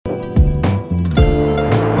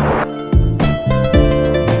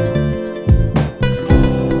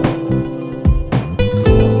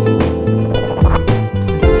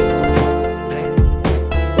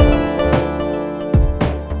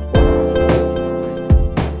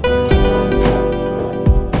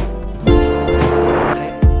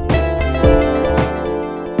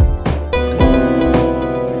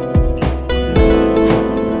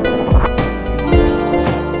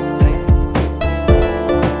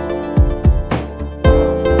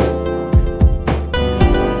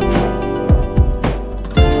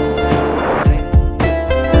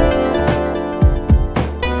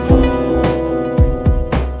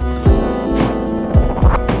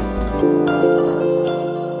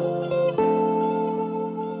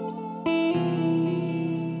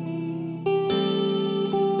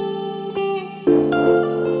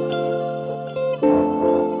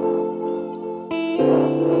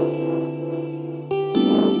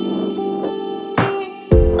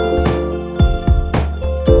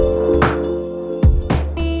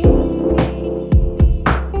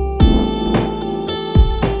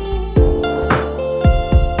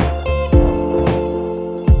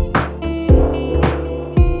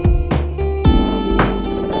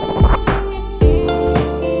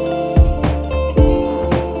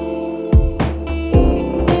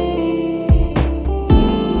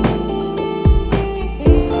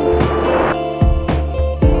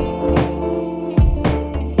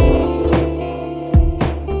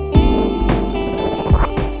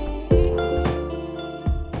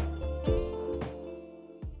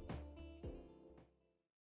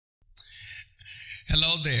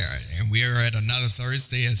We're at another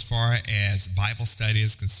Thursday as far as Bible study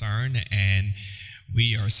is concerned, and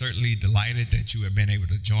we are certainly delighted that you have been able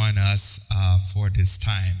to join us for this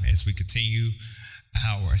time as we continue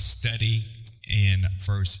our study in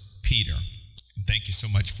 1 Peter. Thank you so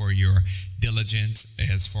much for your diligence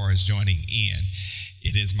as far as joining in.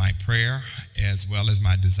 It is my prayer as well as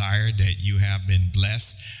my desire that you have been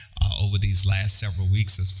blessed over these last several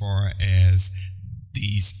weeks as far as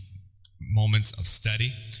these moments of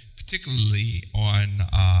study, particularly on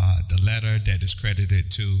the letter that is credited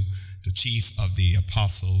to the chief of the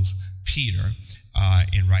apostles, Peter,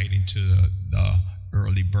 in writing to the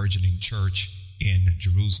early burgeoning church in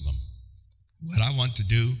Jerusalem. What I want to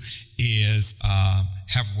do is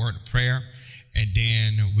have a word of prayer, and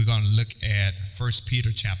then we're going to look at 1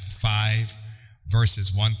 Peter chapter 5,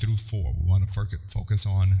 verses 1 through 4. We want to focus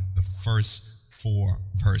on the first 4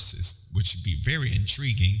 verses, which should be very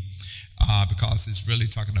intriguing because it's really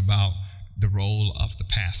talking about the role of the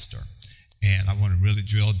pastor. And I want to really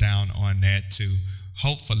drill down on that to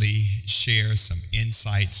hopefully share some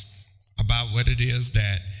insights about what it is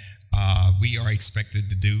that we are expected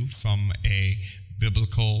to do from a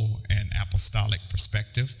biblical and apostolic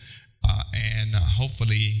perspective, and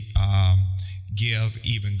hopefully give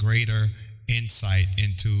even greater insight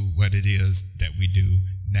into what it is that we do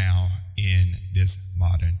now in this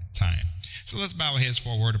modern time. So let's bow our heads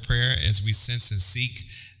for a word of prayer as we sense and seek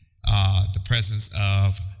the presence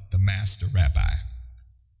of the Master Rabbi.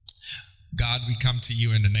 God, we come to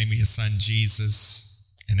you in the name of your Son,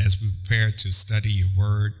 Jesus, and as we prepare to study your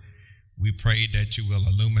word, we pray that you will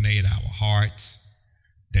illuminate our hearts,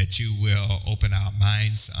 that you will open our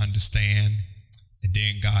minds to understand, and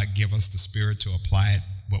then, God, give us the spirit to apply it,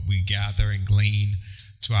 what we gather and glean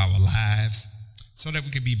to our lives, so that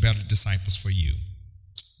we can be better disciples for you.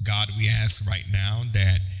 God, we ask right now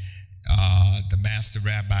that the Master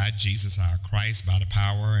Rabbi, Jesus our Christ, by the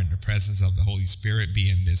power and the presence of the Holy Spirit, be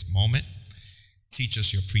in this moment. Teach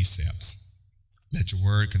us your precepts. Let your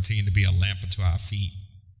word continue to be a lamp unto our feet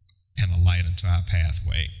and a light unto our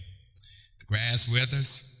pathway. The grass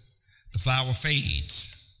withers, the flower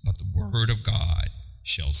fades, but the word of God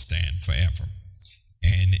shall stand forever.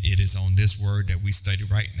 And it is on this word that we study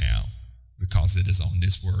right now, because it is on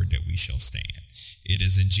this word that we shall stand. It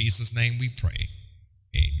is in Jesus' name we pray.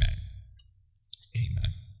 Amen.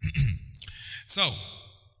 Amen. So,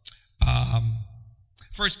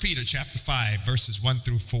 1 Peter chapter 5, verses 1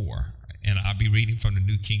 through 4, and I'll be reading from the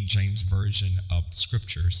New King James Version of the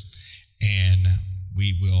Scriptures, and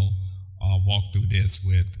we will walk through this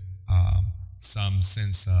with some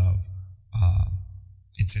sense of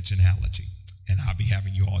intentionality, and I'll be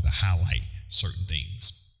having you all to highlight certain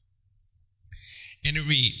things. And it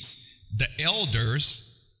reads, "The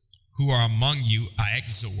elders who are among you I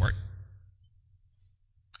exhort,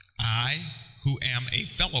 I, who am a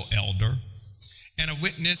fellow elder and a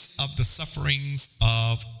witness of the sufferings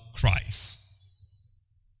of Christ,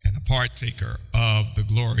 and a partaker of the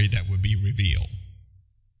glory that will be revealed.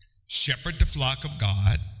 Shepherd the flock of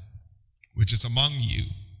God, which is among you,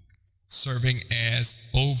 serving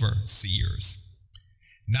as overseers,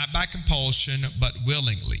 not by compulsion, but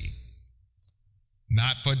willingly,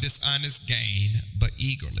 not for dishonest gain, but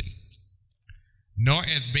eagerly, nor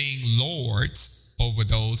as being lords over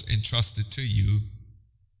those entrusted to you,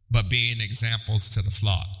 but being examples to the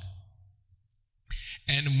flock.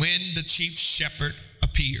 And when the chief shepherd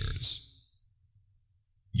appears,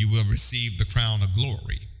 you will receive the crown of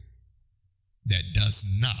glory that does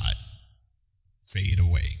not fade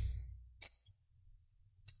away."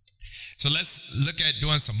 So let's look at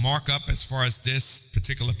doing some markup as far as this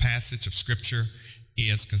particular passage of Scripture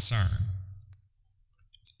is concerned.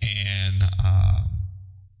 And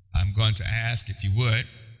I'm going to ask, if you would,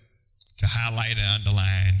 to highlight and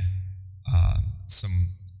underline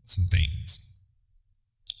some things.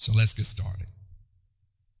 So let's get started.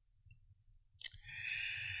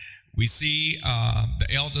 We see the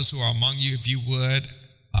elders who are among you. If you would,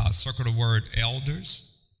 circle the word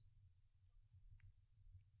elders.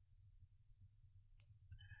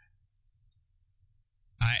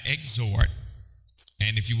 I exhort,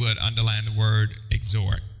 and if you would, underline the word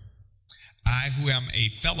exhort. I, who am a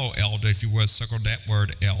fellow elder, if you would, circle that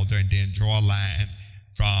word elder, and then draw a line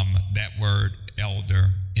from that word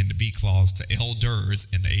elder in the B clause to elders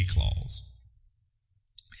in the A clause.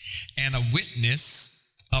 And a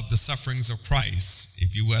witness of the sufferings of Christ.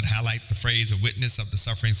 If you would, highlight the phrase, a witness of the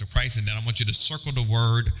sufferings of Christ, and then I want you to circle the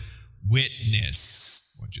word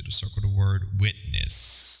witness. I want you to circle the word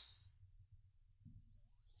witness.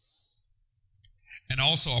 And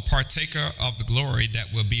also a partaker of the glory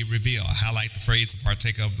that will be revealed. Highlight the phrase, a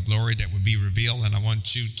partaker of the glory that will be revealed, and I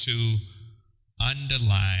want you to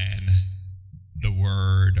underline the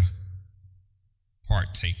word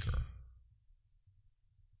partaker.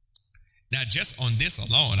 Now, just on this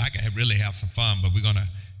alone, I could really have some fun, but we're going to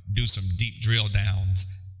do some deep drill downs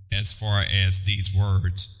as far as these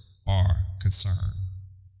words are concerned.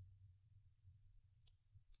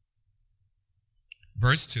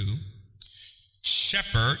 Verse 2,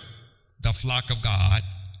 shepherd the flock of God,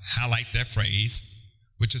 highlight that phrase,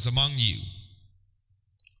 which is among you,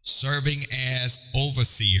 serving as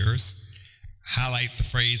overseers, highlight the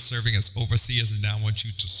phrase serving as overseers, and now I want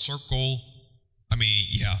you to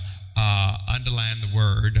underline the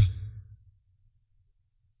word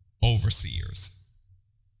overseers.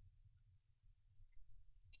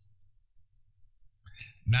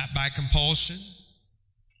 Not by compulsion.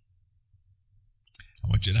 I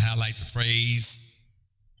want you to highlight the phrase,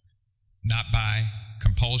 not by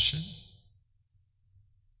compulsion.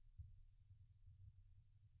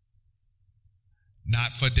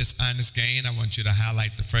 Not for dishonest gain. I want you to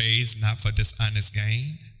highlight the phrase, not for dishonest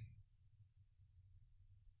gain.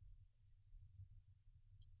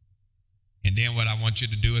 And then what I want you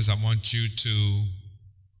to do is I want you to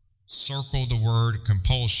circle the word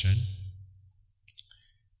compulsion.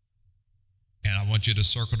 And I want you to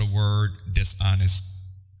circle the word dishonest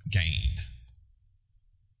gain.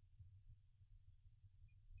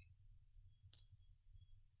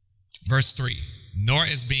 Verse 3, nor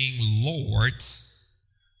as being lords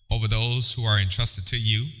over those who are entrusted to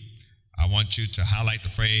you. I want you to highlight the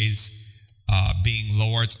phrase, being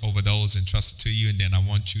lords over those entrusted to you, and then I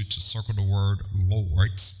want you to circle the word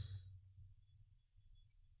lords.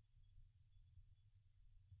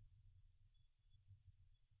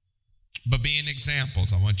 But being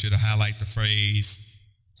examples, I want you to highlight the phrase,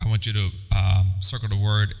 I want you to circle the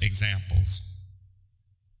word examples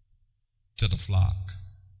to the flock.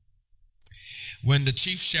 When the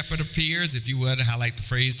chief shepherd appears, if you would highlight the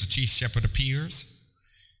phrase, the chief shepherd appears,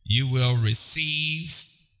 you will receive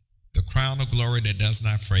the crown of glory that does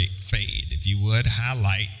not fade. If you would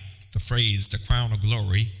highlight the phrase, the crown of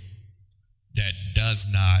glory that does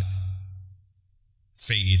not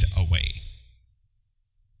fade away.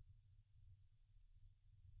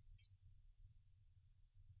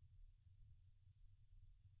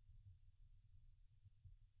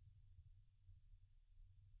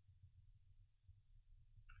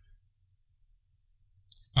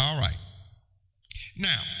 All right.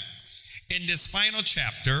 Now, in this final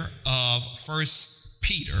chapter of 1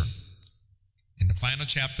 Peter,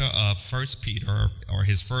 or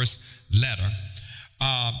his first letter,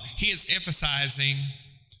 he is emphasizing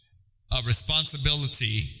a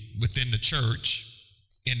responsibility within the church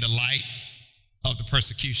in the light of the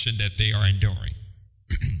persecution that they are enduring.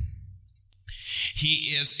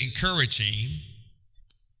 He is encouraging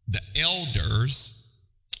the elders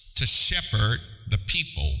to shepherd the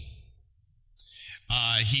people.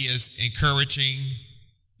 He is encouraging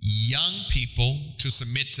young people to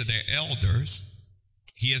submit to their elders.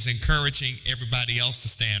 He is encouraging everybody else to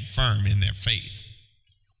stand firm in their faith.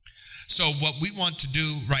 So what we want to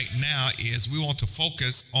do right now is we want to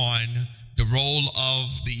focus on the role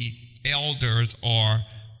of the elders or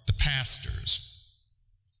the pastors.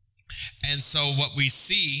 And so what we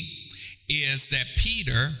see is that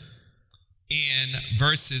Peter, in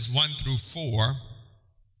verses 1 through 4,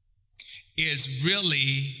 is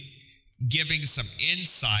really giving some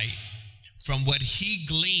insight from what he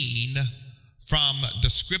gleaned from the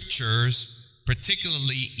scriptures,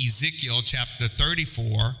 particularly Ezekiel chapter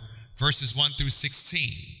 34, verses 1 through 16.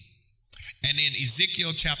 And in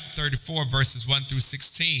Ezekiel chapter 34, verses 1 through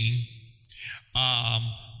 16,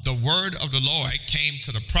 the word of the Lord came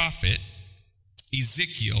to the prophet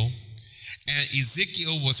Ezekiel, and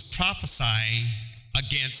Ezekiel was prophesying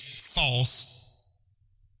against false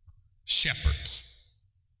shepherds.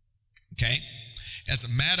 Okay? As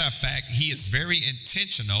a matter of fact, he is very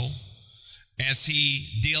intentional as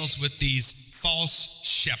he deals with these false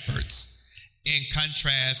shepherds in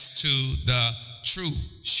contrast to the true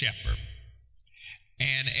shepherd.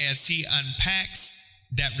 And as he unpacks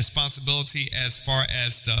that responsibility as far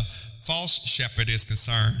as the false shepherd is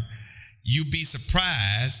concerned, you'd be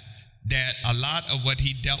surprised that a lot of what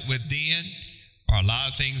he dealt with then are a lot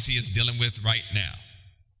of things he is dealing with right now.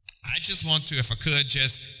 I just want to, if I could,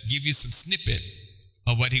 just give you some snippet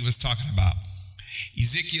of what he was talking about.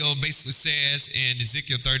 Ezekiel basically says in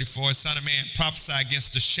Ezekiel 34, Son of man, prophesy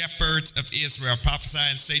against the shepherds of Israel. Prophesy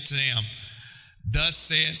and say to them, thus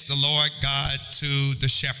says the Lord God to the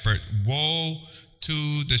shepherd, woe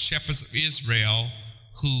to the shepherds of Israel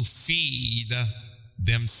who feed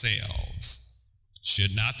themselves.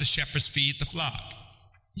 Should not the shepherds feed the flock?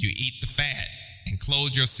 You eat the fat and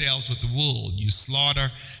clothe yourselves with the wool. You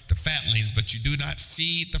slaughter the fatlings, but you do not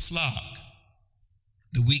feed the flock.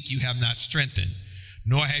 The weak you have not strengthened,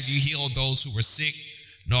 nor have you healed those who were sick,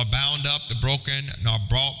 nor bound up the broken, nor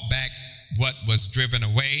brought back what was driven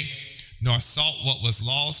away, nor sought what was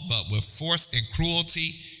lost, but with force and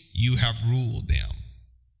cruelty you have ruled them.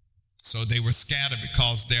 So they were scattered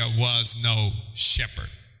because there was no shepherd.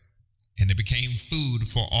 And they became food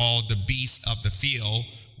for all the beasts of the field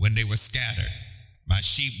when they were scattered. My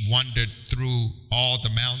sheep wandered through all the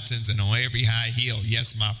mountains and on every high hill.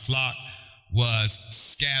 Yes, my flock was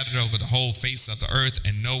scattered over the whole face of the earth,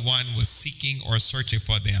 and no one was seeking or searching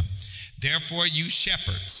for them. Therefore, you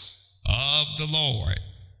shepherds of the Lord,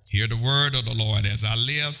 hear the word of the Lord. As I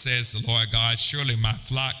live, says the Lord God, surely my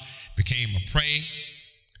flock became a prey.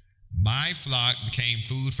 My flock became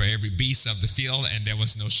food for every beast of the field, and there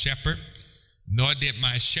was no shepherd, nor did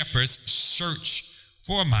my shepherds search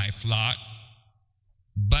for my flock,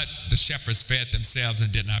 but the shepherds fed themselves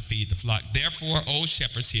and did not feed the flock. Therefore, O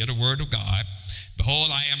shepherds, hear the word of God. Behold,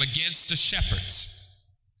 I am against the shepherds,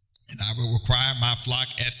 and I will require my flock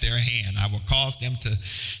at their hand. I will cause them to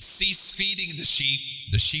cease feeding the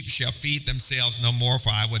sheep. The sheep shall feed themselves no more, for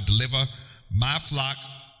I will deliver my flock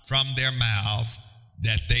from their mouths,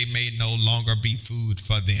 that they may no longer be food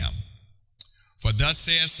for them. For thus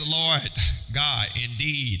says the Lord God,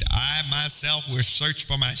 indeed, I myself will search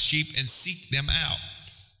for my sheep and seek them out,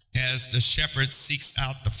 as the shepherd seeks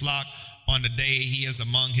out the flock on the day he is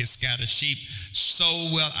among his scattered sheep. So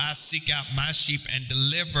will I seek out my sheep and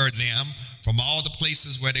deliver them from all the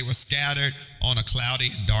places where they were scattered on a cloudy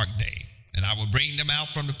and dark day. And I will bring them out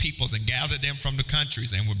from the peoples and gather them from the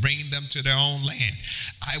countries and will bring them to their own land.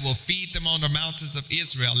 I will feed them on the mountains of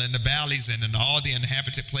Israel, in the valleys, and in all the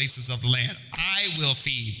inhabited places of the land. I will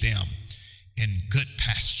feed them in good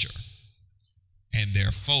pasture, and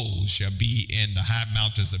their foes shall be in the high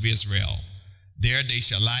mountains of Israel. There they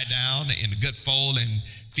shall lie down in a good fold and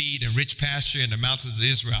feed in rich pasture in the mountains of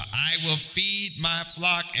Israel. I will feed my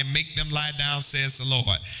flock and make them lie down, says the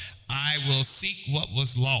Lord. I will seek what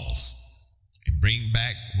was lost and bring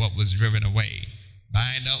back what was driven away,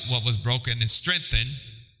 bind up what was broken and strengthen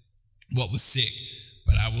what was sick.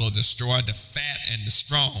 But I will destroy the fat and the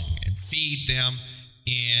strong and feed them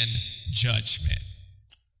in judgment.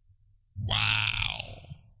 Wow.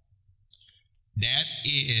 That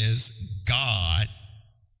is God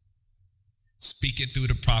speaking through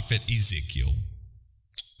the prophet Ezekiel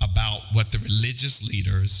about what the religious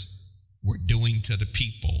leaders were doing to the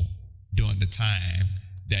people during the time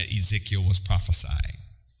that Ezekiel was prophesying.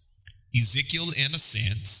 Ezekiel, in a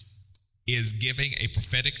sense, is giving a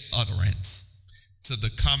prophetic utterance to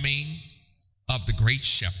the coming of the great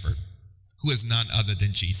shepherd, who is none other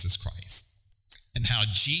than Jesus Christ, and how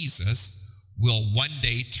Jesus will one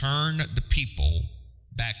day turn the people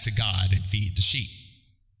back to God and feed the sheep.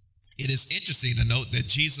 It is interesting to note that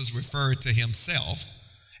Jesus referred to himself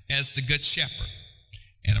as the good shepherd.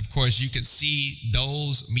 And of course, you can see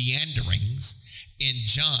those meanderings in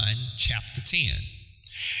John chapter 10.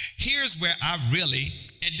 Here's where I really,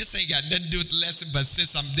 and this ain't got nothing to do with the lesson, but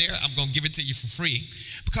since I'm there, I'm going to give it to you for free,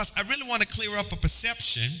 because I really want to clear up a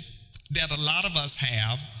perception that a lot of us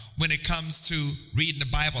have when it comes to reading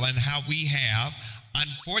the Bible, and how we have,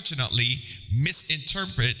 unfortunately,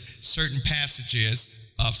 misinterpret certain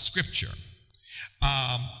passages of Scripture.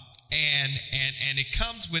 And it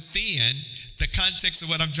comes within the context of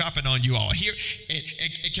what I'm dropping on you all. Here,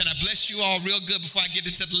 and can I bless you all real good before I get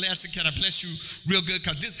into the lesson? Can I bless you real good?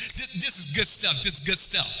 Because this is good stuff. This is good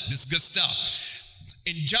stuff. This is good stuff.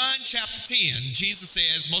 In John chapter 10, Jesus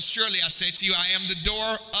says, most surely I say to you, I am the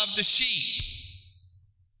door of the sheep.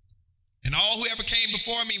 And all who ever came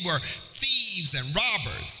before me were thieves and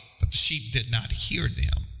robbers, but the sheep did not hear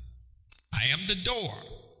them. I am the door.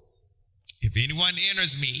 If anyone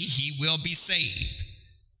enters me, he will be saved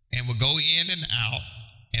and will go in and out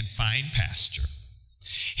and find pasture.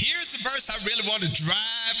 Here's the verse I really want to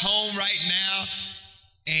drive home right now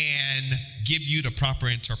and give you the proper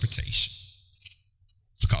interpretation,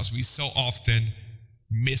 because we so often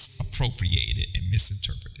misappropriate it and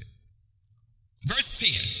misinterpret it. Verse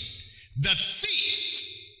 10, the thief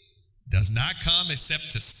does not come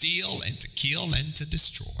except to steal and to kill and to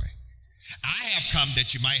destroy. I have come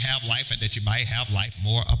that you might have life, and that you might have life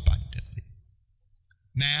more abundantly.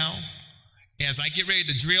 Now, as I get ready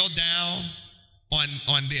to drill down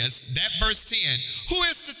on this, that verse 10, who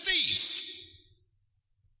is the thief?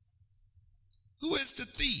 Who is the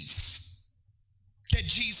thief that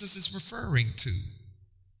Jesus is referring to?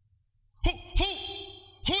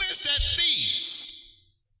 Who is that thief?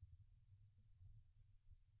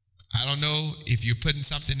 I don't know if you're putting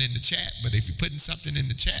something in the chat, but if you're putting something in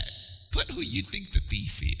the chat, put who you think the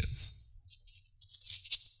thief is.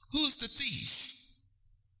 Who's the thief?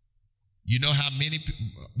 You know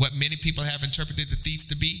what many people have interpreted the thief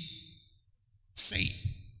to be?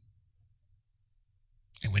 Satan.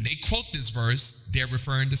 And when they quote this verse, they're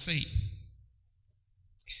referring to Satan.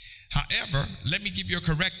 However, let me give you a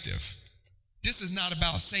corrective. This is not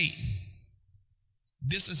about Satan.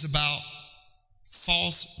 This is about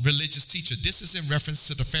false religious teachers. This is in reference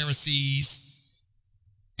to the Pharisees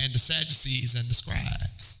and the Sadducees and the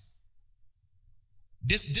scribes.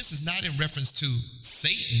 This is not in reference to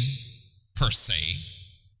Satan per se,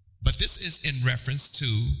 but this is in reference to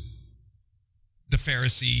the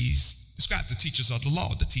Pharisees, the scribes, the teachers of the law,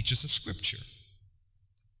 the teachers of Scripture.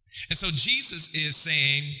 And so Jesus is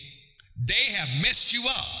saying, they have messed you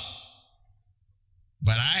up,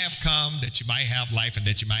 but I have come that you might have life and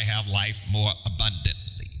that you might have life more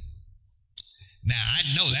abundantly. Now, I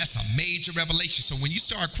know that's a major revelation. So when you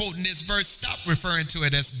start quoting this verse, stop referring to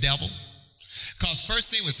it as devil. Because first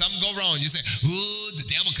thing, when something go wrong, you say, ooh, the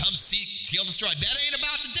devil comes, seek, kill, destroy. That ain't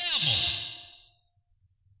about the devil.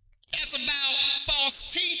 That's about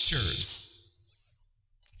false teachers.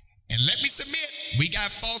 And let me submit, we got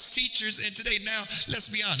false teachers in today. Now, let's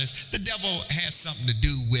be honest, the devil has something to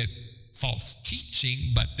do with false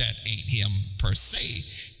teaching, but that ain't him per se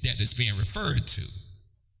that is being referred to.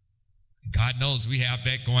 God knows we have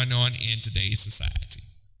that going on in today's society.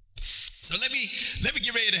 So let me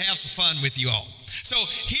get ready to have some fun with you all. So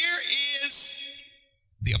here is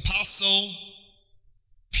the Apostle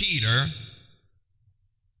Peter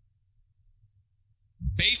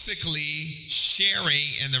basically sharing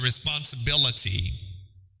in the responsibility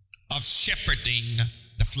of shepherding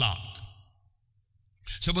the flock.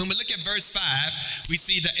 So when we look at verse 5, we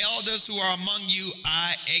see the elders who are among you,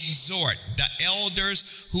 I exhort. The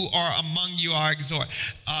elders who are among you, I exhort.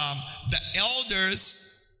 The elders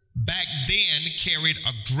back then carried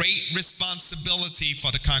a great responsibility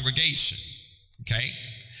for the congregation, okay?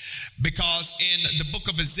 Because in the book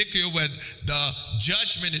of Ezekiel, where the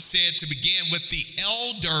judgment is said to begin with the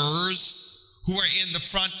elders who are in the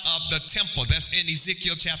front of the temple. That's in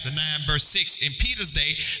Ezekiel chapter 9, verse 6. In Peter's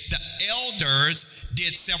day, the elders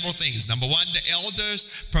did several things. Number one, the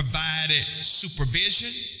elders provided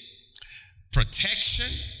supervision,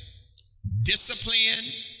 protection,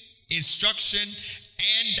 discipline, instruction,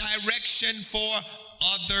 and direction for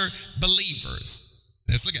other believers.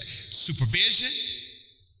 Let's look at supervision,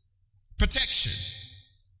 protection.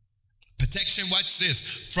 Protection, watch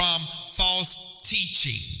this, from false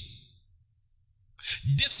teaching.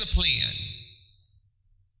 Discipline.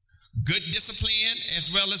 Good discipline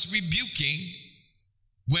as well as rebuking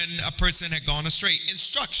when a person had gone astray.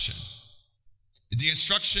 Instruction. The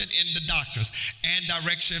instruction in the doctrines and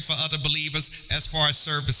direction for other believers as far as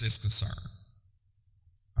service is concerned.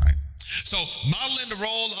 All right. So modeling the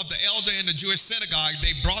role of the elder in the Jewish synagogue,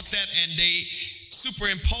 they brought that and they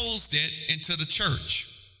superimposed it into the church.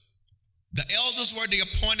 The elders were the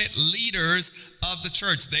appointed leaders of the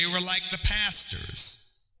church. They were like the pastors.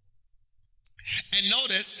 And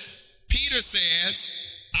notice, Peter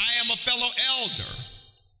says, I am a fellow elder.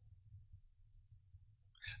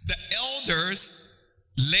 The elders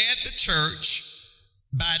led the church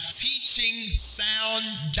by teaching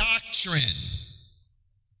sound doctrine,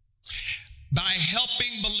 by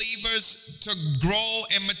helping believers to grow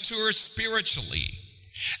and mature spiritually,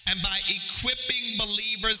 and by equipping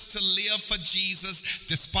believers to live for Jesus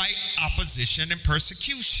despite opposition and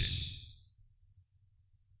persecution.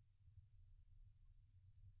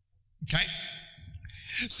 Okay?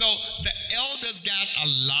 So the elders got a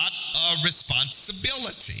lot of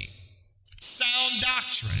responsibility. Sound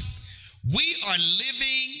doctrine. We are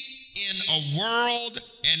living in a world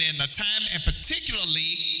and in a time, and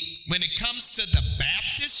particularly when it comes to the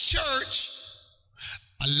Baptist church,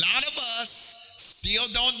 a lot of us still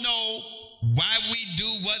don't know why we do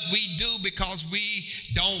what we do because we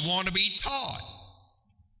don't want to be taught.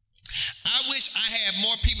 I wish I had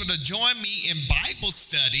more people to join me in Bible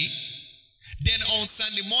study than on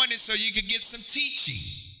Sunday morning so you could get some teaching.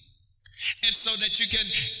 And so that you can,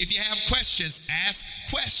 if you have questions,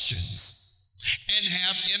 ask questions and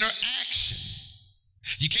have interaction.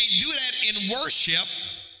 You can't do that in worship,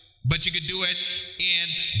 but you could do it in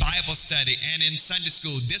Bible study and in Sunday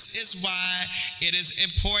school. This is why it is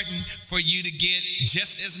important for you to get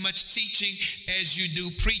just as much teaching as you do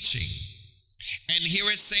preaching. And here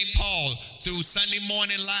at St. Paul, through Sunday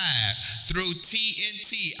Morning Live, through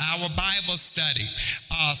TNT, our Bible study,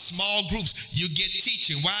 small groups, you get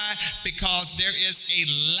teaching. Why? Because there is a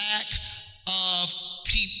lack of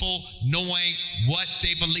people knowing what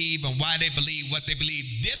they believe and why they believe what they believe.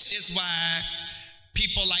 This is why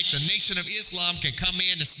people like the Nation of Islam can come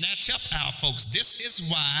in and snatch up our folks. This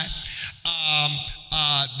is why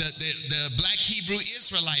the Black Hebrew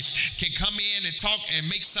Israelites can come in and talk and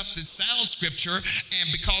make something sound scripture, and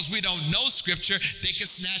because we don't know scripture, they can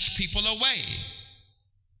snatch people away.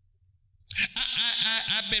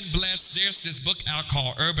 I've been blessed. There's this book out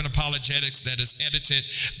called Urban Apologetics that is edited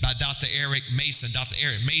by Dr. Eric Mason. Dr.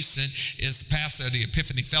 Eric Mason is the pastor of the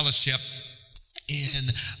Epiphany Fellowship in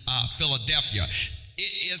Philadelphia.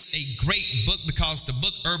 It is a great book because the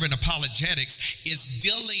book Urban Apologetics is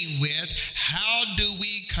dealing with how do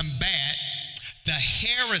we combat the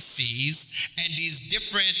heresies and these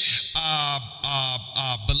different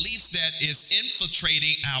beliefs that is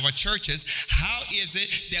infiltrating our churches. How is it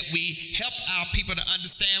that we help our people to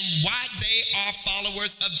understand why they are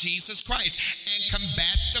followers of Jesus Christ and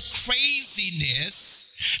combat the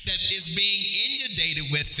craziness that is being inundated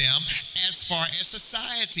with them as far as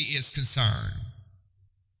society is concerned?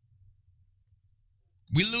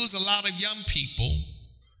 We lose a lot of young people,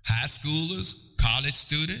 high schoolers, college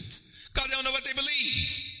students, because they don't know what they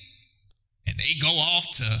believe. And they go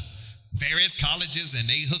off to various colleges and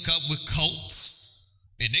they hook up with cults.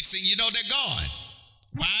 And next thing you know, they're gone.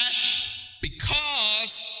 Why?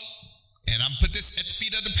 Because, and I'm put this at the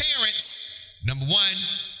feet of the parents, number one,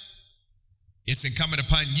 it's incumbent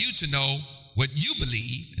upon you to know what you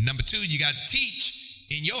believe. And number two, you got to teach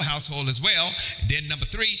in your household as well. And then number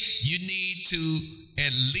three, you need to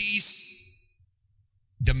at least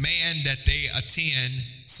demand that they attend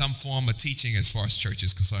some form of teaching as far as church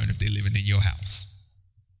is concerned if they're living in your house.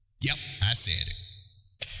 Yep, I said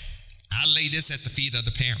it. I lay this at the feet of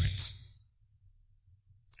the parents.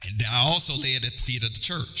 And I also lay it at the feet of the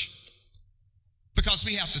church. Because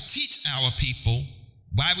we have to teach our people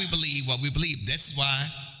why we believe what we believe. That's why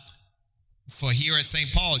for here at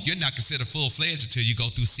St. Paul, you're not considered full-fledged until you go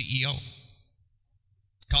through CEO.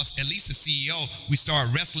 Because at least the CEO, we start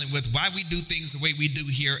wrestling with why we do things the way we do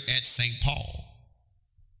here at St. Paul.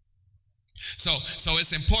 So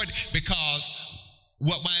it's important because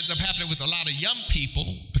what winds up happening with a lot of young people,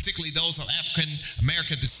 particularly those of African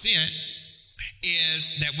American descent,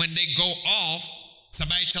 is that when they go off,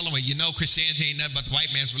 somebody tell them, well, you know, Christianity ain't nothing but the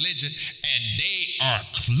white man's religion, and they are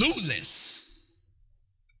clueless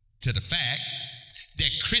to the fact that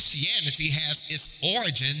Christianity has its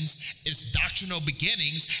origins, its doctrinal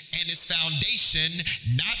beginnings, and its foundation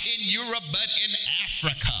not in Europe but in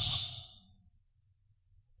Africa.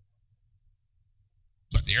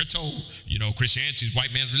 But they're told, you know, Christianity is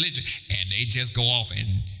white man's religion, and they just go off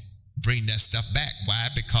and bring that stuff back. Why?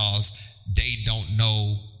 Because they don't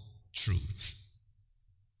know truth.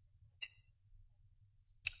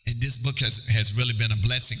 And this book has really been a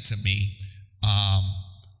blessing to me.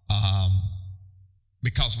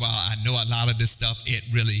 Because while I know a lot of this stuff, it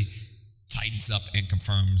really tightens up and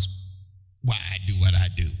confirms why I do what I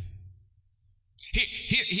do.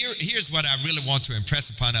 Here's what I really want to impress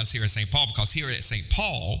upon us here at St. Paul, because here at St.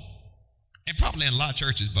 Paul, and probably in a lot of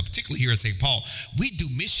churches, but particularly here at St. Paul, we do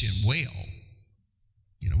mission well.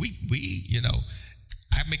 You know,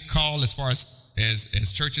 I make a call as far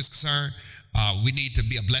as church is concerned. We need to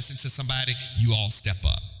be a blessing to somebody. You all step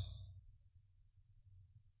up.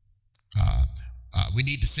 We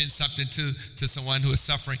need to send something to someone who is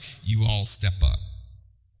suffering. You all step up.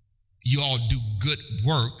 You all do good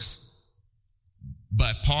works,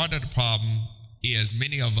 but part of the problem is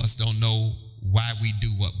many of us don't know why we do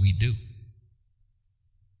what we do.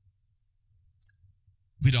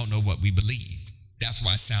 We don't know what we believe. That's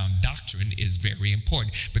why sound doctrine is very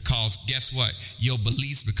important, because guess what? Your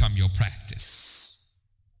beliefs become your practice.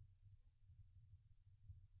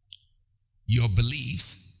 Your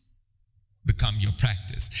beliefs become your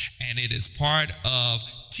practice. And it is part of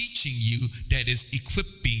teaching you that is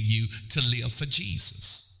equipping you to live for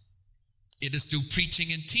Jesus. It is through preaching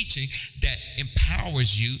and teaching that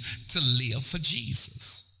empowers you to live for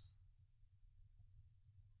Jesus.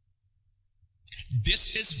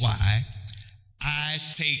 This is why I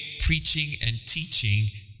take preaching and teaching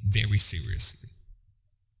very seriously.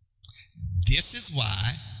 This is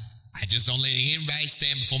why I just don't let anybody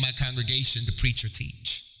stand before my congregation to preach or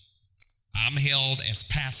teach. I'm held as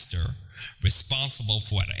pastor responsible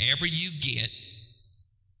for whatever you get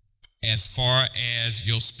as far as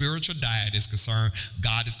your spiritual diet is concerned.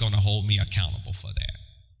 God is going to hold me accountable for that.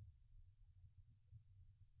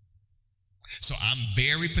 So I'm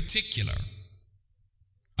very particular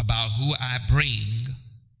about who I bring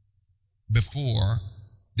before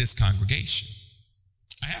this congregation.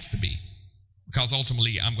 I have to be, because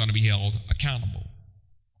ultimately I'm going to be held accountable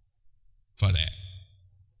for that.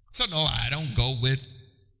 So no, I don't go with,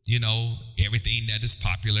 everything that is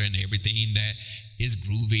popular and everything that is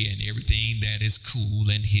groovy and everything that is cool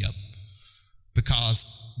and hip. Because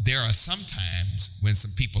there are some times when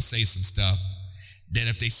some people say some stuff that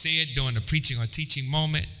if they say it during the preaching or teaching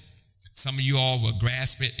moment, some of you all will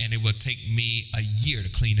grasp it and it will take me a year to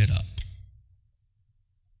clean it up.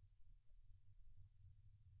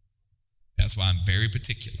 That's why I'm very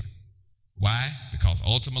particular. Why? Because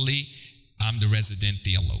ultimately, I'm the resident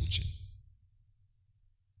theologian.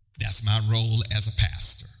 That's my role as a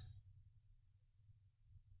pastor.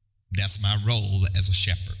 That's my role as a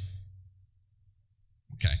shepherd.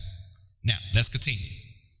 Okay. Now, let's continue.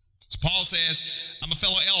 So Paul says, I'm a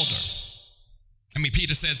fellow elder.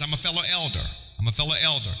 Peter says, I'm a fellow elder. I'm a fellow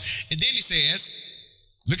elder. And then he says,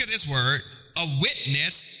 look at this word, a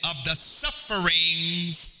witness of the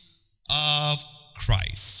sufferings of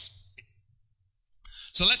Christ.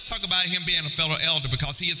 So let's talk about him being a fellow elder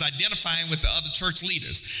because he is identifying with the other church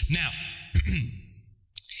leaders. Now,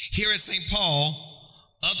 here at St. Paul,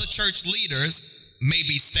 other church leaders may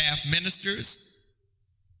be staff ministers,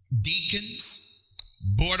 deacons,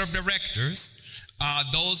 board of directors.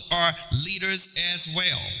 Those are leaders as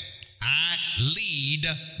well. I lead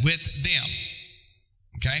with them.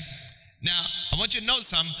 Okay? Now, I want you to know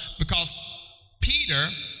something because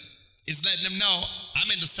Peter is letting them know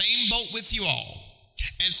I'm in the same boat with you all.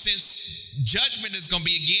 And since judgment is going to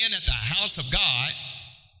be again at the house of God,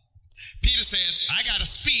 Peter says, I got to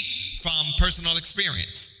speak from personal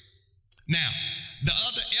experience. Now, the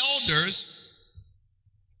other elders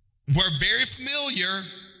were very familiar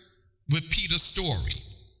with Peter's story.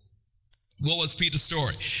 What was Peter's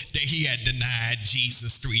story? That he had denied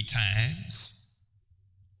Jesus 3 times.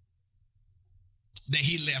 That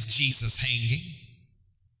he left Jesus hanging.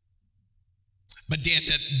 But then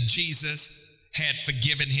that Jesus had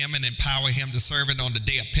forgiven him and empowered him to serve it on the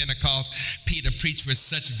day of Pentecost. Peter preached with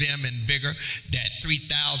such vim and vigor that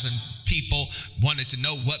 3,000 people wanted to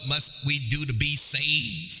know what must we do to be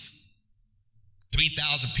saved.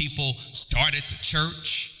 3,000 people started the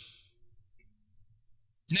church.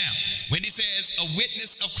 Now, when he says a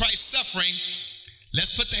witness of Christ's suffering,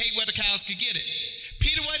 let's put the hay where the cows could get it.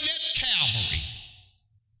 Peter wasn't at Calvary.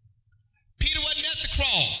 Peter wasn't at the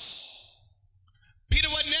cross. Peter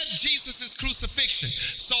wasn't at Jesus' crucifixion.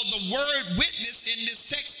 So the word witness in this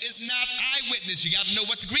text is not eyewitness. You got to know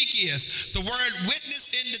what the Greek is. The word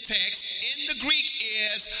witness in the text, in the Greek,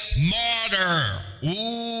 is martyr.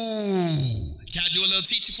 Ooh. Can I do a little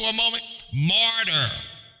teaching for a moment? Martyr.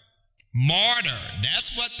 Martyr.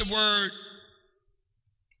 That's what the word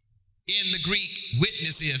in the Greek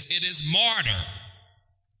witness is. It is martyr.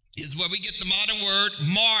 Is where we get the modern word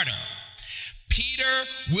martyr. Peter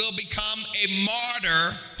will become a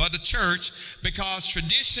martyr for the church because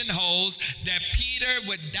tradition holds that Peter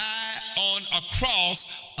would die on a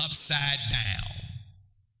cross upside down.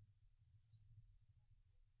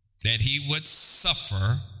 That he would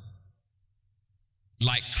suffer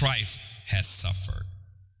like Christ has suffered.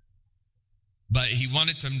 But he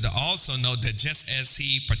wanted them to also know that just as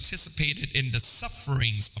he participated in the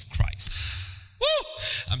sufferings of Christ,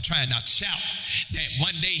 I'm trying not to shout, that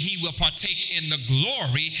one day he will partake in the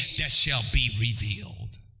glory that shall be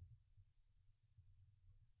revealed.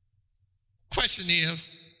 Question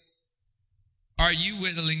is, are you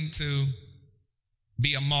willing to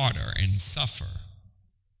be a martyr and suffer?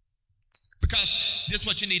 Because this is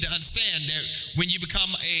what you need to understand, that when you become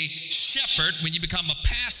a shepherd, when you become a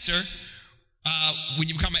pastor, when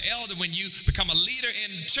you become an elder, when you become a leader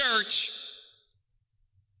in the church,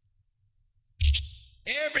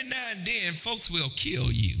 every now and then folks will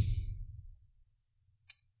kill you.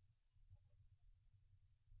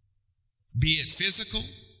 Be it physical,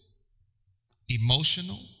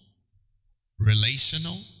 emotional,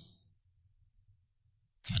 relational,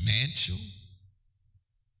 financial,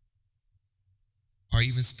 or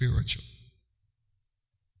even spiritual.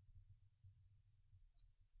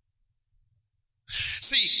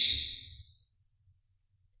 See,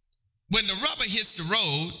 when the rubber hits the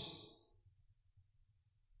road,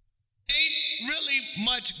 ain't really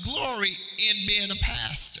much glory in being a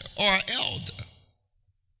pastor or an elder.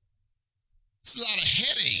 It's a lot of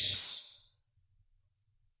headaches.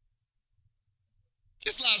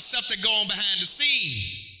 It's a lot of stuff that go on behind the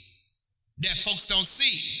scene that folks don't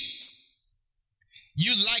see.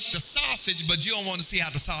 You like the sausage, but you don't want to see how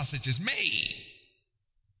the sausage is made.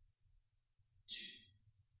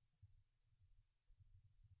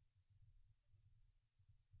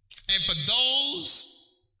 And for those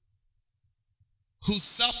who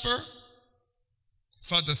suffer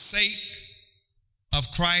for the sake of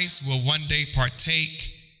Christ will one day partake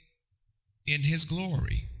in his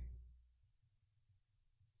glory.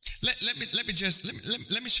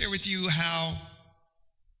 Let me share with you how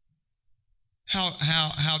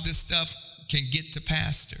this stuff can get to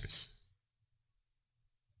pastors.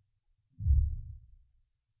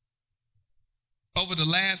 Over the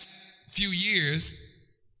last few years,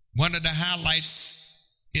 one of the highlights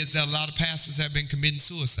is that a lot of pastors have been committing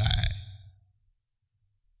suicide.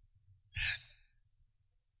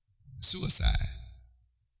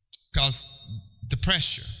 Because the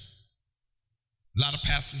pressure. A lot of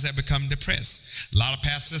pastors have become depressed. A lot of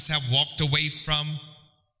pastors have walked away from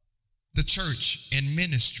the church and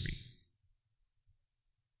ministry.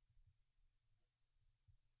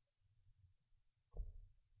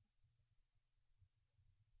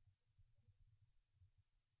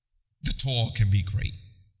 The toil can be great.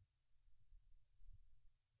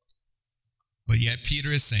 But yet Peter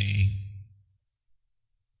is saying,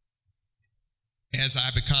 as I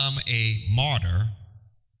become a martyr,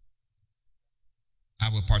 I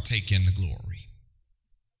will partake in the glory.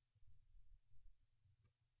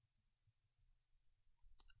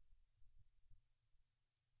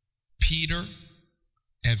 Peter,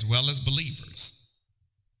 as well as believers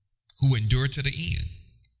who endure to the end,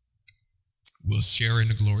 will share in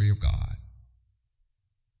the glory of God.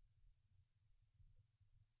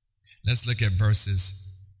 Let's look at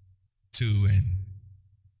verses 2 and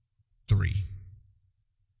 3.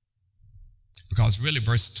 Because really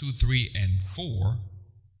verse 2, 3, and 4,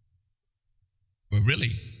 well,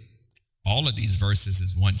 really, all of these verses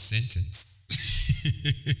is one sentence.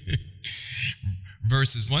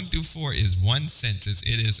 Verses 1 through 4 is one sentence.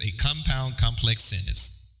 It is a compound, complex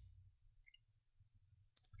sentence.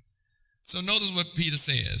 So notice what Peter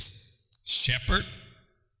says. Shepherd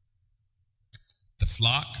the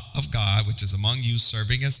flock of God, which is among you,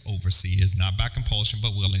 serving as overseers, not by compulsion,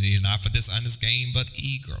 but willingly, not for dishonest gain, but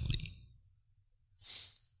eagerly.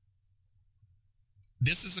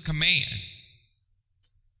 This is a command.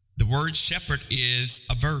 The word shepherd is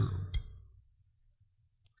a verb.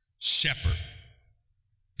 Shepherd.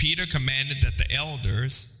 Peter commanded that the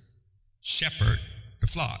elders shepherd the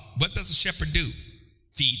flock. What does a shepherd do?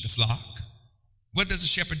 Feed the flock. What does a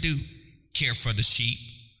shepherd do? Care for the sheep.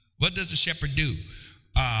 What does a shepherd do?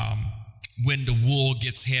 When the wool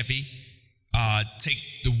gets heavy, take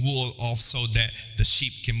the wool off so that the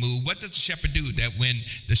sheep can move. What does the shepherd do? That when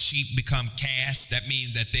the sheep become cast, that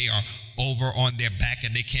means that they are over on their back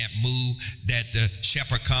and they can't move, that the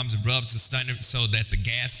shepherd comes and rubs the stomach so that the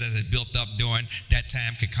gas that is built up during that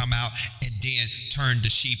time can come out, and then turn the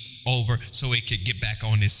sheep over so it could get back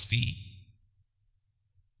on its feet.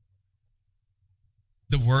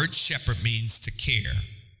 The word shepherd means to care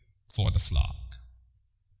for the flock.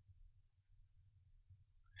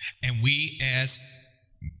 And we as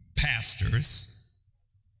pastors,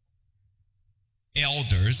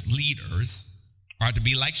 elders, leaders, are to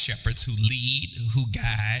be like shepherds who lead, who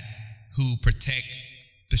guide, who protect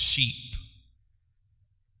the sheep.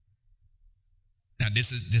 Now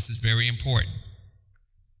this is very important.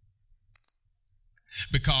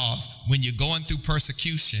 Because when you're going through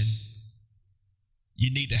persecution,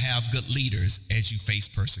 you need to have good leaders as you face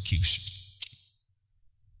persecution.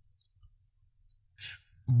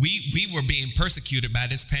 We were being persecuted by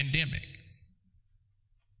this pandemic.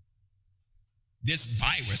 This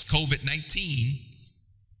virus, COVID-19,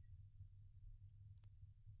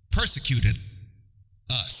 persecuted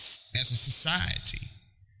us as a society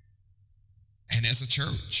and as a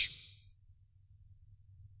church.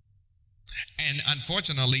 And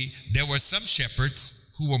unfortunately, there were some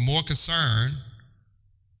shepherds who were more concerned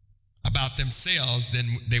about themselves than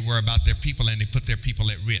they were about their people, and they put their people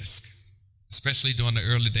at risk, especially during the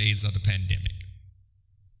early days of the pandemic.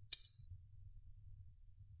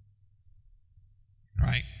 All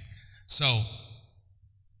right? So,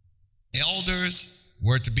 elders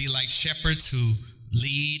were to be like shepherds who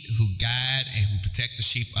lead, who guide, and who protect the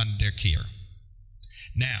sheep under their care.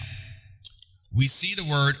 Now, we see the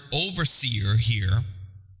word overseer here,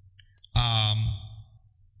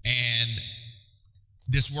 and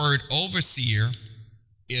this word overseer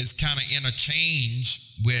is kind of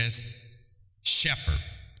interchanged with shepherd.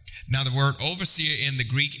 Now, the word overseer in the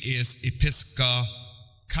Greek is episkopos,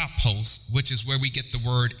 which is where we get the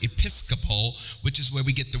word episcopal, which is where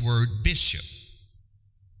we get the word bishop.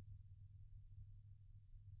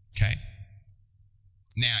 Okay?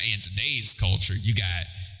 Now, in today's culture, you got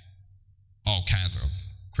all kinds of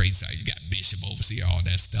crazy stuff. You got bishop, overseer, all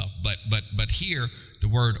that stuff. But here, the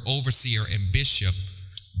word overseer and bishop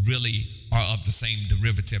really are of the same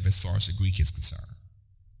derivative as far as the Greek is concerned.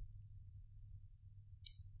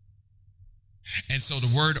 And so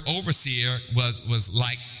the word overseer was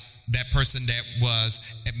like that person that was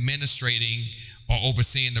administrating or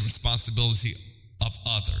overseeing the responsibility of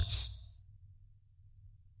others.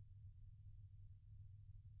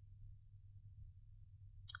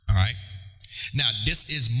 All right. Now, this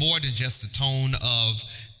is more than just the tone of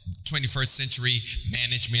 21st century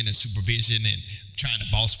management and supervision and trying to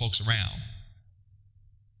boss folks around.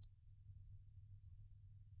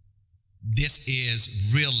 This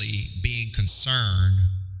is really being concerned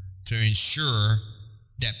to ensure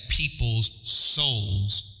that people's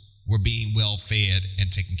souls were being well fed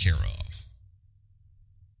and taken care of.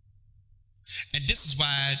 And this is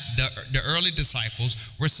why the early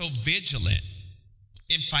disciples were so vigilant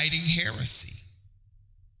in fighting heresy.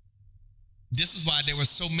 This is why there were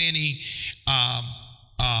so many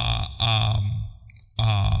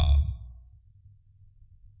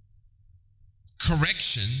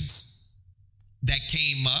corrections that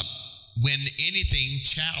came up when anything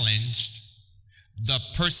challenged the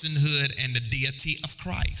personhood and the deity of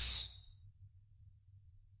Christ.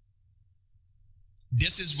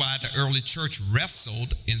 This is why the early church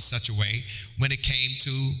wrestled in such a way when it came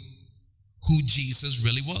to who Jesus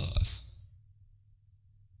really was.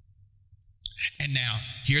 And now,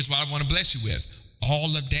 here's what I want to bless you with.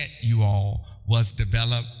 All of that, you all, was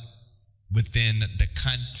developed within the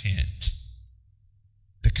continent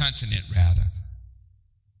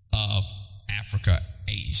of Africa,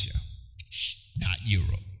 Asia, not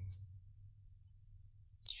Europe.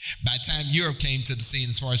 By the time Europe came to the scene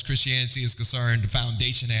as far as Christianity is concerned, the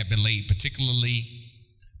foundation had been laid, particularly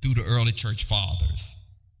through the early church fathers.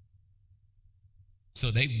 So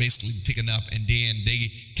they basically picking up, and then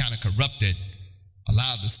they kind of corrupted a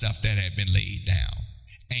lot of the stuff that had been laid down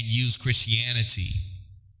and used Christianity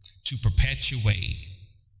to perpetuate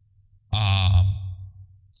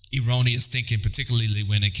erroneous thinking, particularly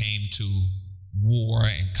when it came to war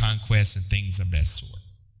and conquest and things of that sort.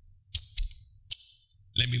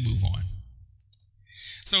 Let me move on.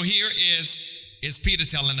 So here is Peter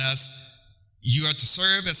telling us, you are to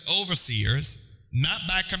serve as overseers, not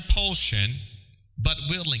by compulsion, but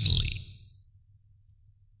willingly.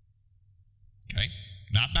 Okay?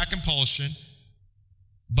 Not by compulsion,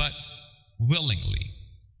 but willingly.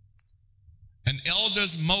 An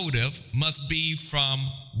elder's motive must be from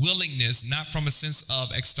willingness, not from a sense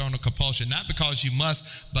of external compulsion. Not because you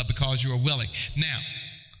must, but because you are willing. Now,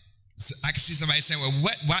 I can see somebody saying,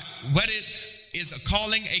 well, what is a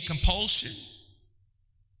calling a compulsion?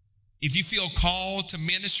 If you feel called to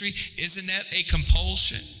ministry, isn't that a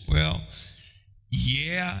compulsion? Well,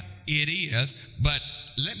 yeah, it is. But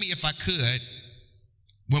let me, if I could,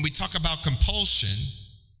 when we talk about compulsion,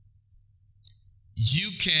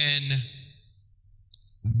 you can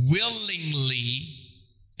willingly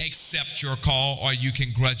accept your call, or you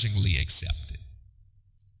can grudgingly accept it.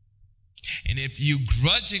 And if you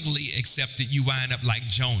grudgingly accept it, you wind up like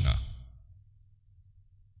Jonah.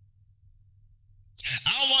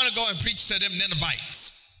 I want to go and preach to them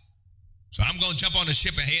Ninevites, so I'm going to jump on the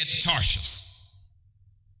ship and head to Tarshish.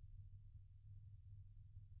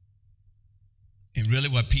 And really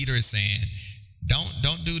what Peter is saying,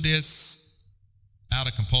 don't do this out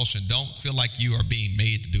of compulsion. Don't feel like you are being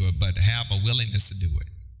made to do it, but have a willingness to do it.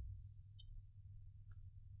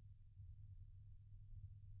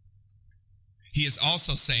 He is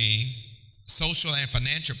also saying social and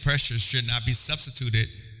financial pressures should not be substituted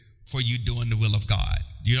for you doing the will of God.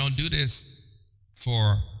 You don't do this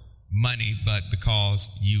for money, but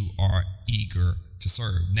because you are eager to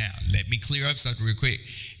serve. Now, let me clear up something real quick.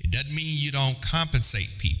 It doesn't mean you don't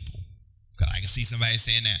compensate people. I can see somebody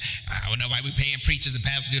saying that, I don't know why we're paying preachers and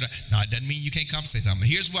pastors to do that. No, it doesn't mean you can't compensate them.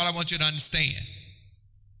 Here's what I want you to understand.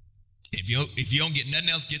 If you don't get nothing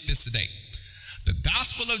else, get this today. The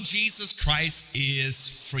gospel of Jesus Christ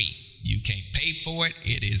is free. You can't pay for it.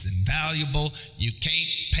 It is invaluable. You can't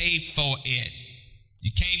pay for it. You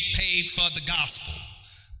can't pay for the gospel.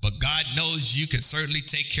 But God knows you can certainly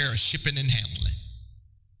take care of shipping and handling.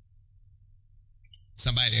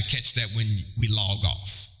 Somebody will catch that when we log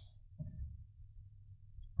off.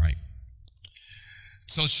 Right?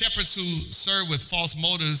 So shepherds who serve with false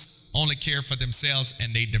motives only care for themselves,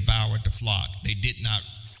 and they devoured the flock. They did not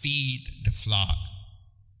feed the flock.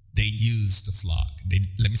 They used the flock.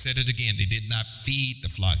 Let me say that again. They did not feed the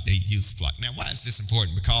flock. They used the flock. Now, why is this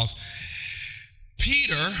important? Because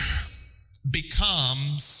Peter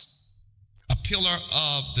becomes a pillar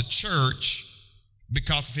of the church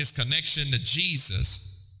because of his connection to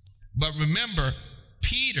Jesus. But remember,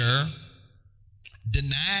 Peter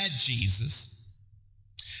denied Jesus.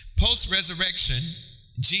 Post-resurrection,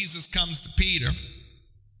 Jesus comes to Peter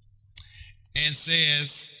and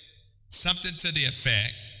says something to the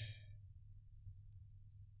effect,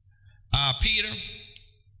 Peter,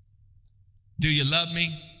 Do you love me?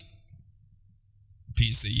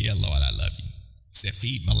 Peter said, yeah, Lord, I love you. He said,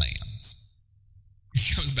 feed my lambs.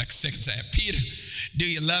 He comes back a second time. Peter, do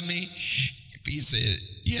you love me? Peter said,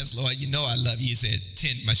 yes, Lord, you know I love you. He said,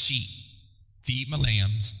 tend my sheep. Feed my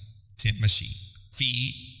lambs, tend my sheep.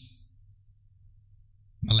 Feed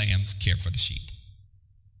my lambs, care for the sheep.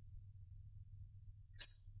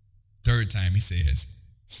 Third time he says,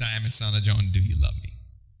 Simon, son of John, do you love me?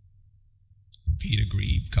 And Peter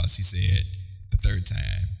grieved because he said the third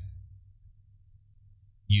time,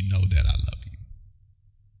 you know that I love you.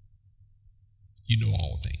 You know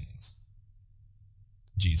all things.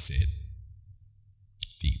 Jesus said,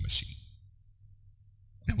 feed my sheep.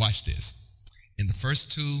 Now watch this. In the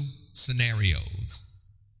first two scenarios,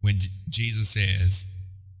 when Jesus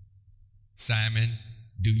says, Simon,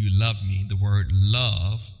 do you love me? The word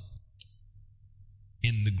love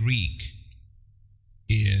in the Greek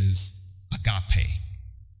is agape.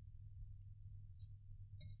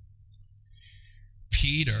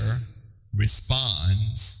 Peter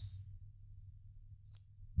responds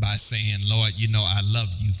by saying, Lord, you know I love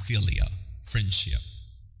you, philia, friendship.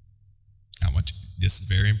 This is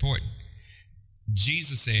very important.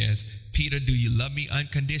 Jesus says, Peter, do you love me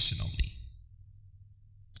unconditionally?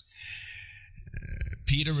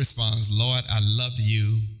 Peter responds, Lord, I love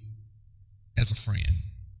you as a friend.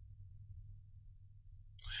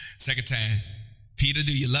 Second time, Peter,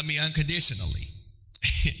 do you love me unconditionally?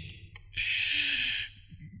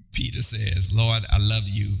 Peter says, Lord, I love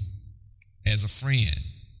you as a friend.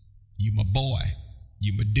 You my boy.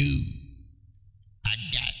 You my dude. I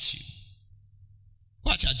got you.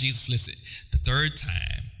 Watch how Jesus flips it. The third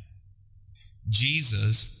time,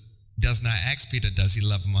 Jesus does not ask Peter, does he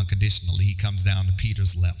love him unconditionally? He comes down to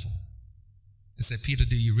Peter's level and said, Peter,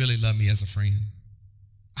 do you really love me as a friend?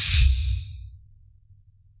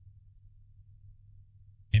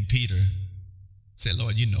 And Peter said,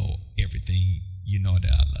 Lord, you know everything. You know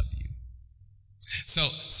that I love you.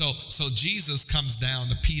 So Jesus comes down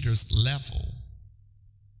to Peter's level.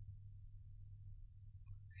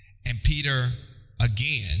 And Peter,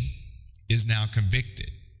 again, is now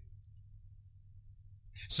convicted.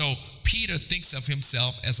 So Peter thinks of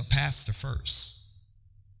himself as a pastor first.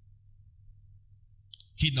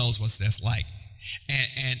 He knows what that's like.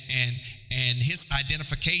 And his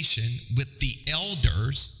identification with the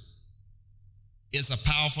elders is a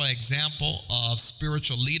powerful example of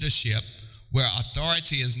spiritual leadership where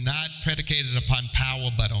authority is not predicated upon power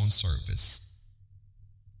but on service.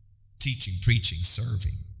 Teaching, preaching,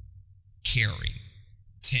 serving, caring,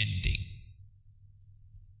 tending.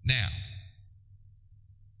 Now,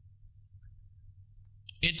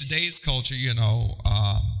 in today's culture,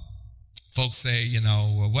 folks say,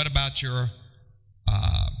 well, what about your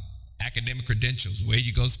academic credentials? Where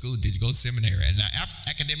you go to school? Did you go to seminary? And now,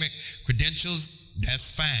 academic credentials,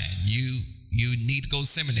 that's fine. You need to go to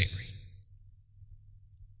seminary.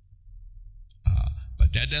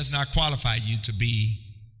 But that does not qualify you to be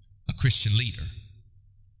a Christian leader.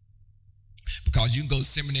 Because you can go to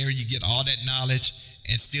seminary, you get all that knowledge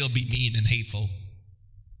and still be mean and hateful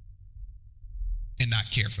and not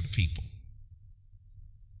care for the people.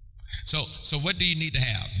 So what do you need to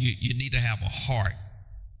have? You need to have a heart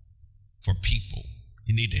for people.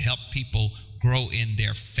 You need to help people grow in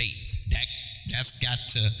their faith. That's got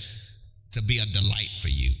to be a delight for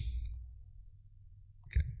you.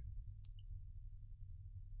 Okay.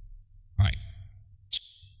 All right.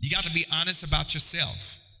 You got to be honest about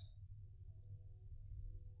yourself.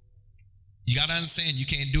 You got to understand you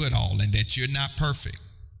can't do it all and that you're not perfect.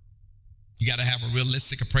 You got to have a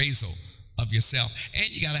realistic appraisal of yourself, and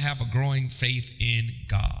you got to have a growing faith in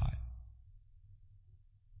God.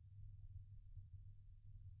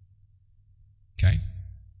 Okay?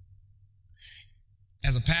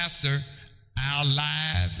 As a pastor, our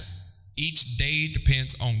lives each day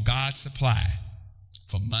depends on God's supply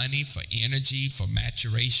for money, for energy, for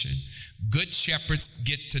maturation. Good shepherds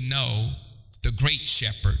get to know the great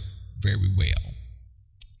shepherd very well,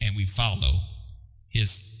 and we follow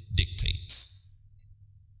his dictates.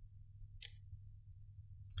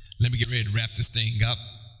 Let me get ready to wrap this thing up.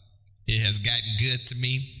 It has gotten good to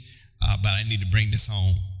me, but I need to bring this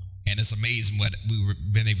home. And it's amazing what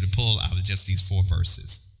we've been able to pull out of just these 4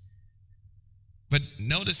 verses. But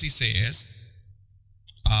notice he says,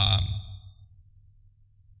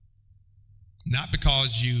 not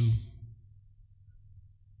because you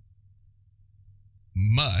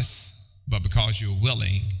must, but because you're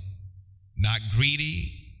willing, not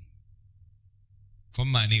greedy for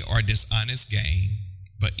money or dishonest gain,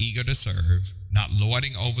 but eager to serve, not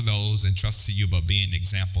lording over those entrusted to you, but being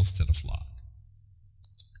examples to the flock.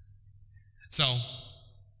 So,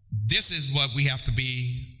 this is what we have to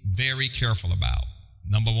be very careful about.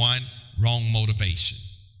 Number one, wrong motivation.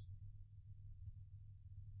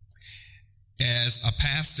 As a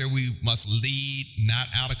pastor, we must lead not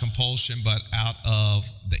out of compulsion, but out of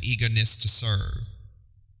the eagerness to serve.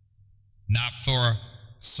 Not for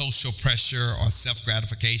social pressure or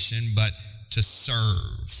self-gratification, but to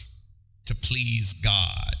serve, to please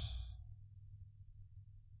God.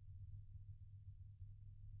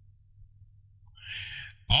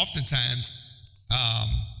 Oftentimes,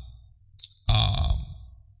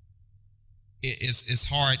 it's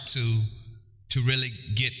hard to really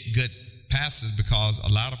get good pastors because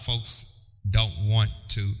a lot of folks don't want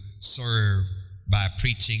to serve by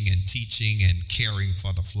preaching and teaching and caring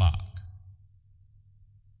for the flock.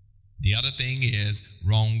 The other thing is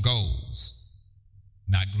wrong goals,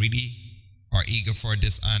 not greedy or eager for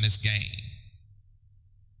dishonest gain.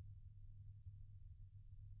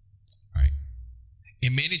 Right?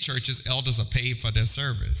 In many churches, elders are paid for their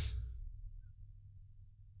service.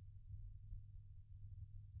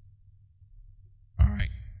 All right.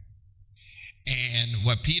 And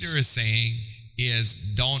what Peter is saying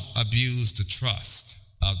is don't abuse the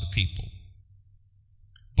trust of the people.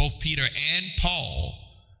 Both Peter and Paul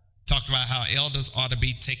talked about how elders ought to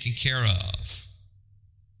be taken care of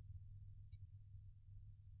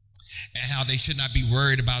and how they should not be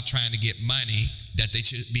worried about trying to get money, that they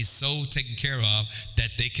should be so taken care of that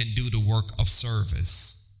they can do the work of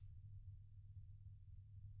service.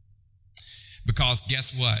 Because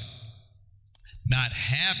guess what? Not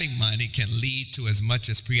having money can lead to as much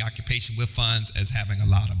as preoccupation with funds as having a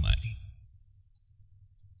lot of money.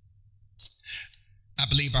 I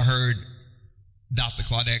believe I heard Dr.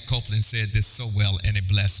 Claudette Copeland said this so well, and it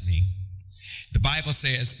blessed me. The Bible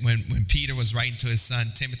says when Peter was writing to his son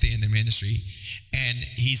Timothy in the ministry, and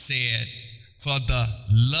he said, for the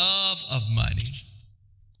love of money,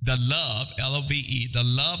 the love, L-O-V-E, the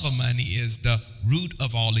love of money is the root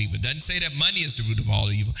of all evil. It doesn't say that money is the root of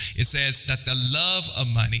all evil. It says that the love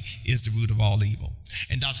of money is the root of all evil.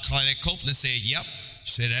 And Dr. Claudette Copeland said, yep.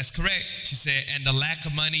 She said, that's correct. She said, and the lack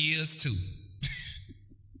of money is too.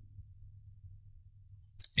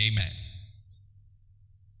 Amen.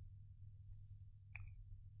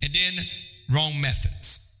 And then wrong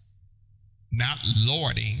methods. Not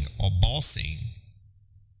lording or bossing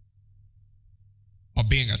or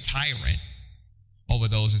being a tyrant over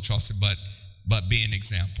those entrusted, but being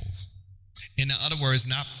examples. In other words,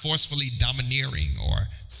 not forcefully domineering or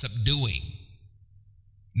subduing,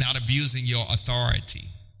 not abusing your authority.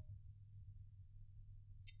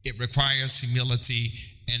 It requires humility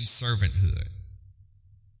and servanthood.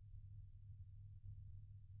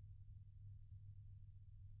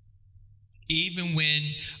 Even when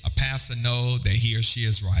a pastor knows that he or she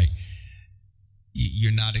is right,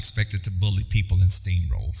 you're not expected to bully people and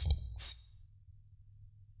steamroll folks.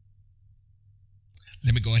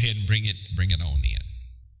 Let me go ahead and bring it on in.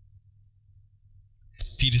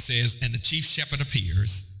 Peter says, and the chief shepherd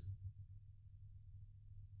appears,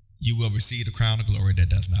 you will receive the crown of glory that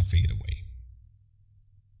does not fade away.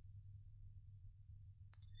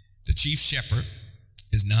 The chief shepherd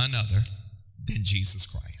is none other than Jesus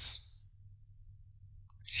Christ.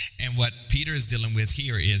 And what Peter is dealing with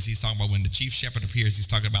here is he's talking about when the chief shepherd appears, he's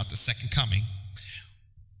talking about the second coming,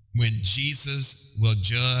 when Jesus will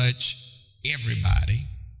judge everybody,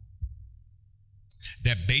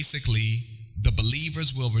 that basically the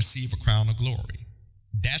believers will receive a crown of glory.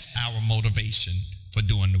 That's our motivation for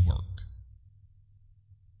doing the work.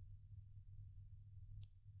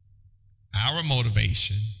 Our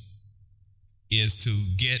motivation is to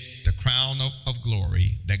get the crown of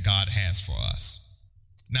glory that God has for us.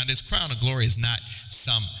 Now, this crown of glory is not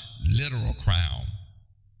some literal crown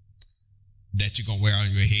that you're going to wear on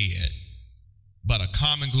your head, but a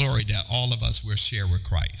common glory that all of us will share with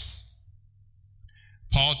Christ.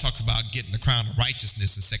 Paul talks about getting the crown of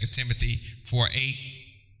righteousness in 2 Timothy 4:8,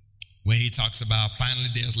 when he talks about, finally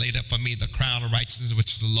there's laid up for me the crown of righteousness,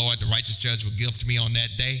 which the Lord, the righteous judge, will give to me on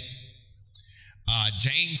that day.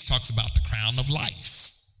 James talks about the crown of life.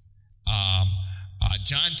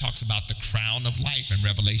 John talks about the crown of life in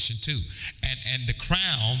Revelation 2. And the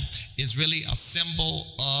crown is really a symbol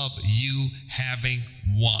of you having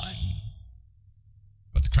won.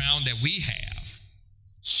 But the crown that we have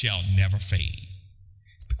shall never fade.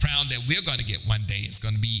 The crown that we're going to get one day is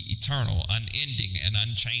going to be eternal, unending, and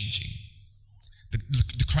unchanging.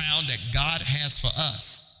 The crown that God has for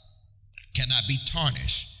us cannot be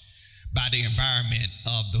tarnished by the environment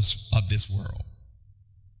of this world.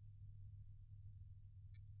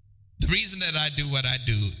 The reason that I do what I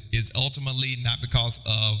do is ultimately not because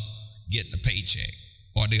of getting a paycheck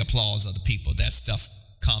or the applause of the people. That stuff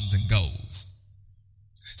comes and goes.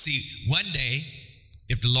 See, one day,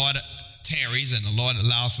 if the Lord tarries and the Lord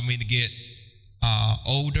allows for me to get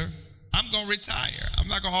older, I'm going to retire. I'm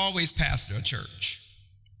not going to always pastor a church.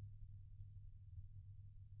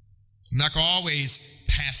 I'm not going to always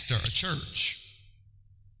pastor a church.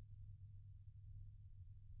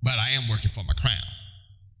 But I am working for my crown.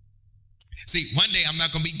 See, one day I'm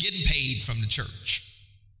not going to be getting paid from the church.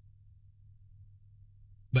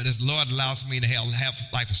 But as the Lord allows me to have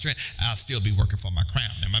life and strength, I'll still be working for my crown.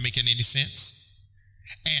 Am I making any sense?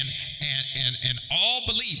 And all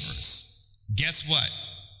believers, guess what?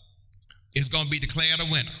 Is going to be declared a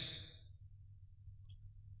winner.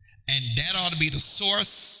 And that ought to be the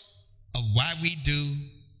source of why we do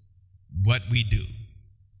what we do.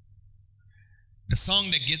 The song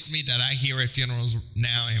that gets me, that I hear at funerals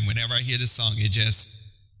now, and whenever I hear this song, it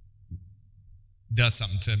just does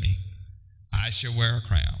something to me. I shall wear a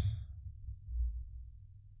crown.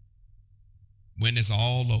 When it's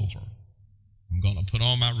all over, I'm going to put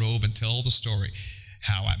on my robe and tell the story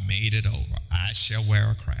how I made it over. I shall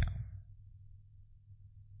wear a crown.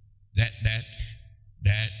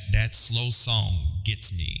 That slow song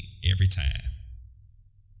gets me every time.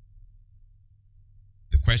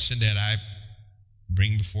 The question that I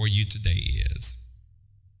bring before you today is,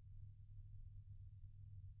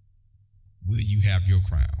 will you have your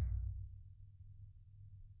crown?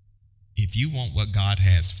 If you want what God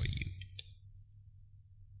has for you,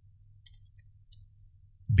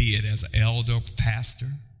 be it as an elder, pastor,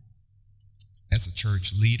 as a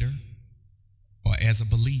church leader, or as a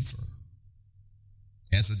believer,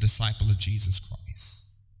 as a disciple of Jesus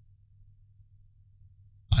Christ,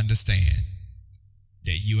 understand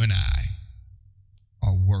that you and I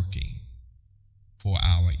are working for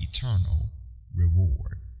our eternal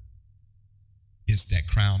reward. It's that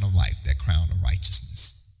crown of life, that crown of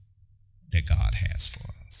righteousness that God has for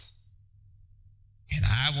us. And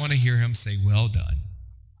I want to hear him say, well done,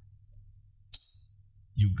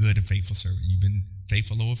 you good and faithful servant. You've been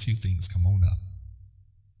faithful over a few things. Come on up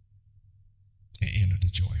and enter the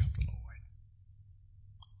joy of the Lord.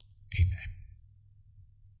 Amen.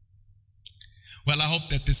 Well, I hope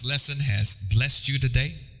that this lesson has blessed you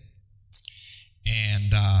today.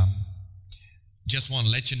 And just want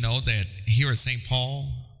to let you know that here at St. Paul,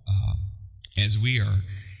 as we are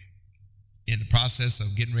in the process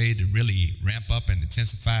of getting ready to really ramp up and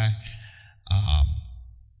intensify a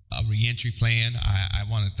reentry plan, I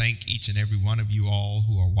want to thank each and every one of you all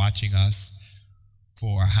who are watching us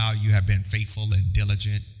for how you have been faithful and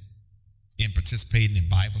diligent in participating in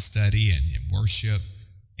Bible study and in worship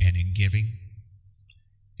and in giving.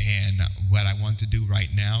 And what I want to do right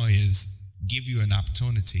now is give you an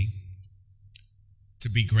opportunity to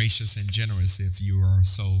be gracious and generous if you are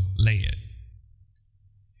so led.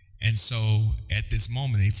 And so at this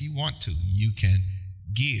moment, if you want to, you can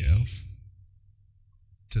give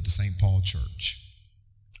to the St. Paul Church.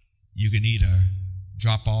 You can either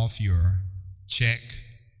drop off your check,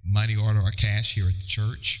 money order, or cash here at the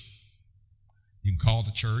church. You can call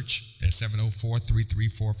the church at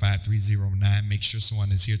 704-334-5309. Make sure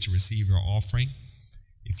someone is here to receive your offering.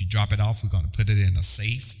 If you drop it off, we're going to put it in a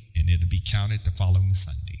safe and it'll be counted the following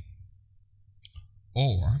Sunday.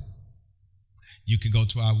 Or you can go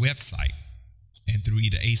to our website and through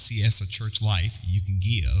either ACS or Church Life, you can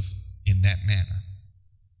give in that manner.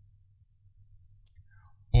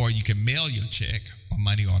 Or you can mail your check or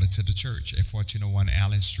money order to the church at 1401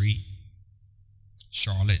 Allen Street,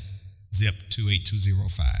 Charlotte, zip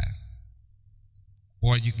 28205.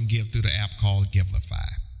 Or you can give through the app called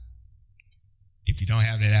Givelify. If you don't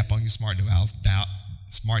have that app on your smart device,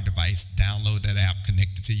 download that app,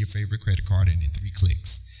 connect it to your favorite credit card, and in 3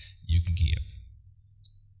 clicks, you can give.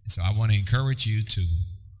 So I want to encourage you to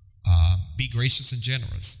be gracious and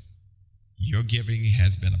generous. Your giving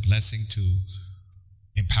has been a blessing to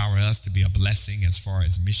empower us to be a blessing as far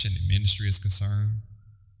as mission and ministry is concerned.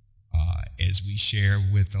 As we share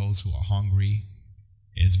with those who are hungry,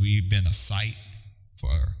 as we've been a site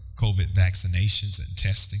for COVID vaccinations and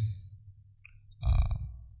testing,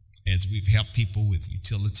 as we've helped people with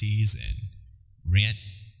utilities and rent,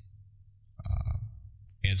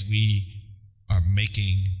 as we are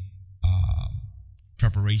making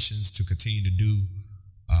preparations to continue to do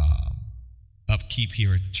upkeep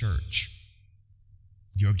here at the church.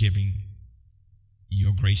 Your giving,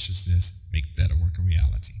 your graciousness, make that a working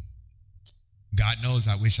reality. God knows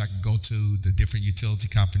I wish I could go to the different utility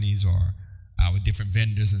companies or our different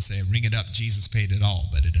vendors and say, ring it up, Jesus paid it all,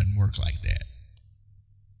 but it doesn't work like that.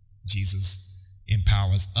 Jesus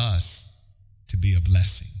empowers us to be a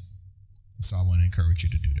blessing. So I want to encourage you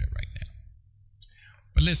to do that right now.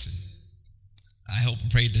 But listen, I hope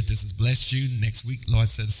and pray that this has blessed you. Next week, Lord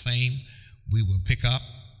said the same. We will pick up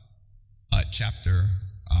chapter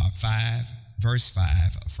 5, verse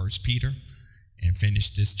 5 of 1 Peter and finish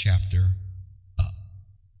this chapter up.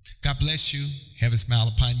 God bless you. Have a smile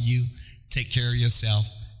upon you. Take care of yourself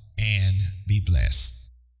and be blessed.